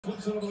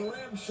Flips it over the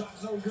rim, shot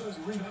no good.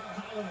 Rebound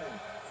Holiday.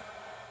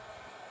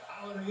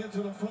 Holiday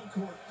into the front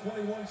court.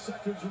 21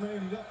 seconds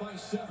remaining, up by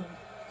 7.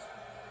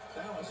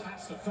 Dallas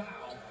has to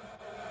foul.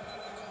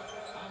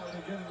 Holiday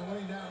getting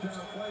away now.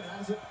 Derek White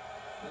has it.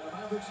 And the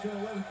Mavericks going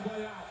to let it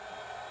play out.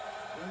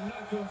 They're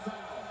not going to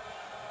foul.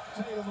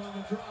 Tatum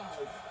on the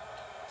drive.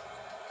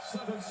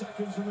 7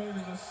 seconds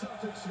remaining. The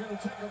Celtics are going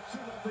to take a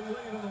 2-0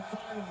 lead in the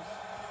finals.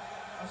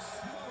 A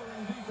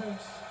smothering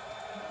defense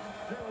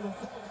here in the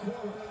fourth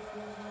quarter.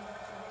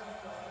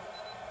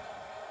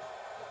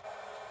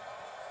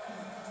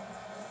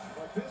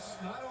 But this,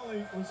 not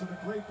only was it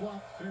a great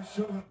block, there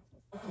should have been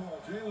a call.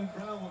 Jaylen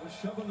Brown with a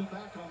shove in the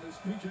back on this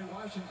P.J.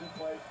 Washington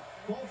play.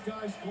 Both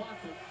guys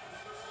blocked it.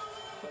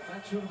 But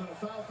that should have been a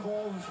foul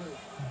call as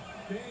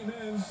the game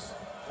ends.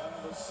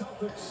 And the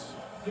Celtics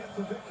get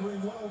the victory,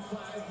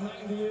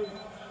 105-98.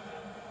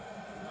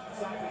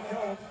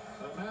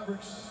 The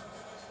Mavericks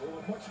with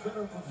a much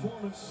better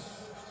performance.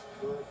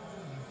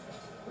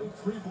 The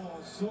three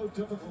balls so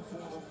difficult for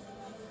them.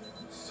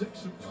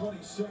 6 of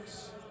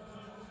 26.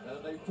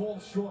 And they fall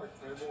short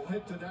and will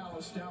head to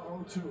Dallas down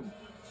 0-2.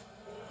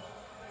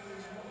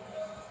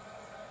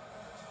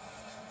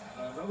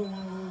 Another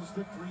one of those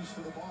victories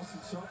for the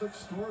Boston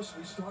Celtics. Doris,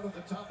 we start at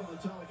the top of the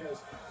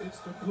telecast. It's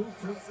the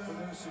blueprint for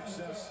their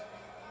success.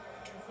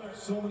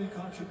 So many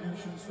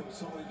contributions from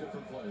so many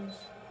different players.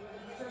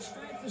 Their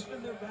strength has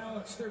been their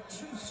balance. Their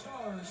two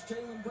stars,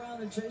 Jaylen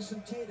Brown and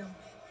Jason Tatum,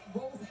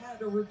 both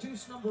had a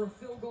reduced number of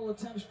field goal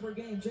attempts per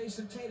game.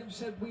 Jason Tatum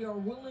said, "We are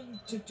willing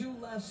to do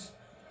less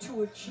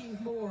to achieve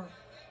more."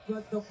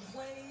 But the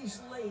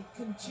plays late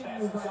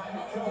continue by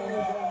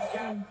Holiday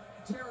and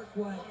Derek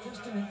White.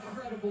 Just an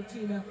incredible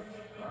team effort.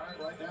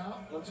 All right now,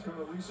 let's go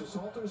to Lisa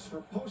Salters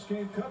for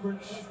post-game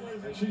coverage,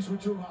 and she's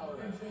with Drew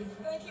Holiday.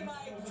 Thank you,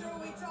 Mike. Drew,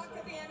 we talked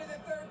at the end of the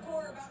third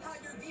quarter about how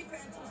your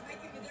defense was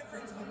making the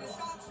difference when the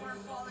shots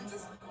weren't falling.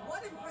 Just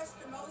what impressed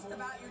you most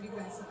about your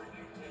defense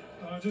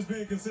tonight? Just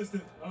being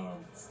consistent,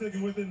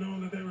 sticking with it,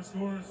 knowing that they were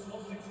scoring,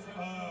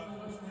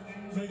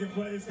 making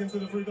plays, getting to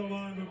the free throw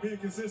line, but being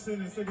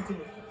consistent and sticking to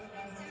it.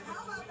 And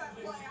how about that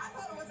play? I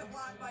thought it was a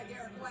block by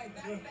Derek White.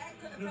 That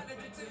could have cut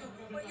it to 2,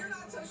 but you're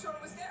not so sure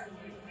it was there.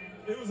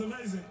 It was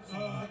amazing.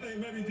 I think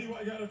maybe D.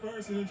 White got it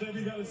first and then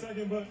JB got it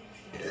second, but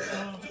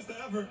just the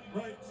effort,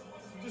 right?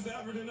 Just the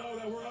effort to know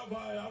that we're up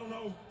by, I don't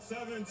know,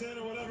 7, 10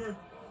 or whatever.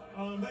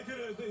 That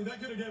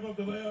could have gave up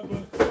the layup,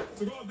 but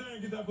to go up there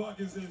and get that block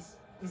is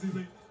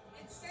elite.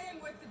 And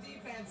staying with the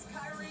defense,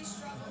 Kyrie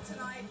struggled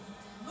tonight.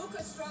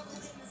 Luka struggled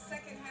in the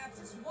second half.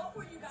 Just what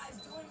were you guys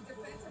doing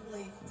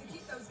defensively to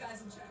keep those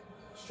guys in check?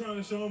 Just trying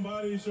to show them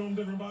bodies, show them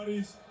different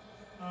bodies,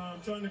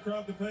 trying to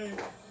crowd the paint,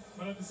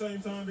 but at the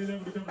same time being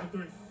able to cover the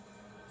 3.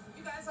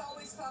 You guys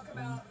always talk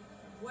about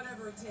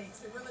whatever it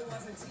takes. It really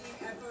was a team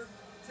effort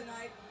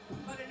tonight.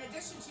 But in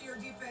addition to your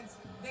defense,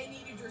 they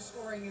needed your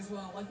scoring as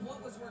well. Like,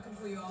 what was working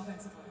for you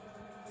offensively?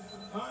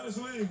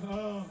 Honestly,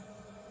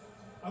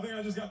 I think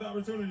I just got the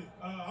opportunity.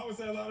 I would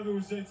say a lot of it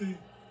was JT.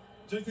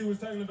 JT was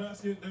tagging the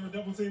basket. They were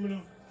double teaming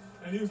him,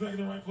 and he was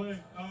making the right play.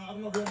 I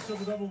don't know if he had a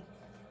triple-double.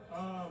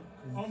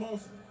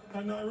 Almost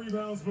had 9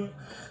 rebounds, but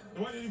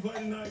the way that he played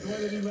tonight, the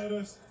way that he led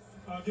us,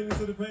 getting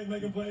to the paint,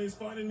 making plays,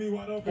 finding me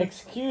wide open.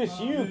 Excuse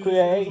you,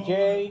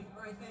 Jay.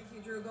 All right, thank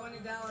you, Drew. Going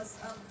to Dallas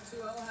up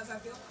 2-0. How's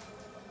that feel?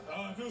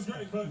 It feels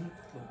great, but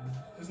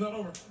it's not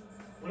over.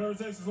 Whatever it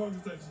takes, as long as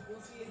it takes.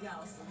 We'll see you in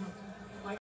Dallas.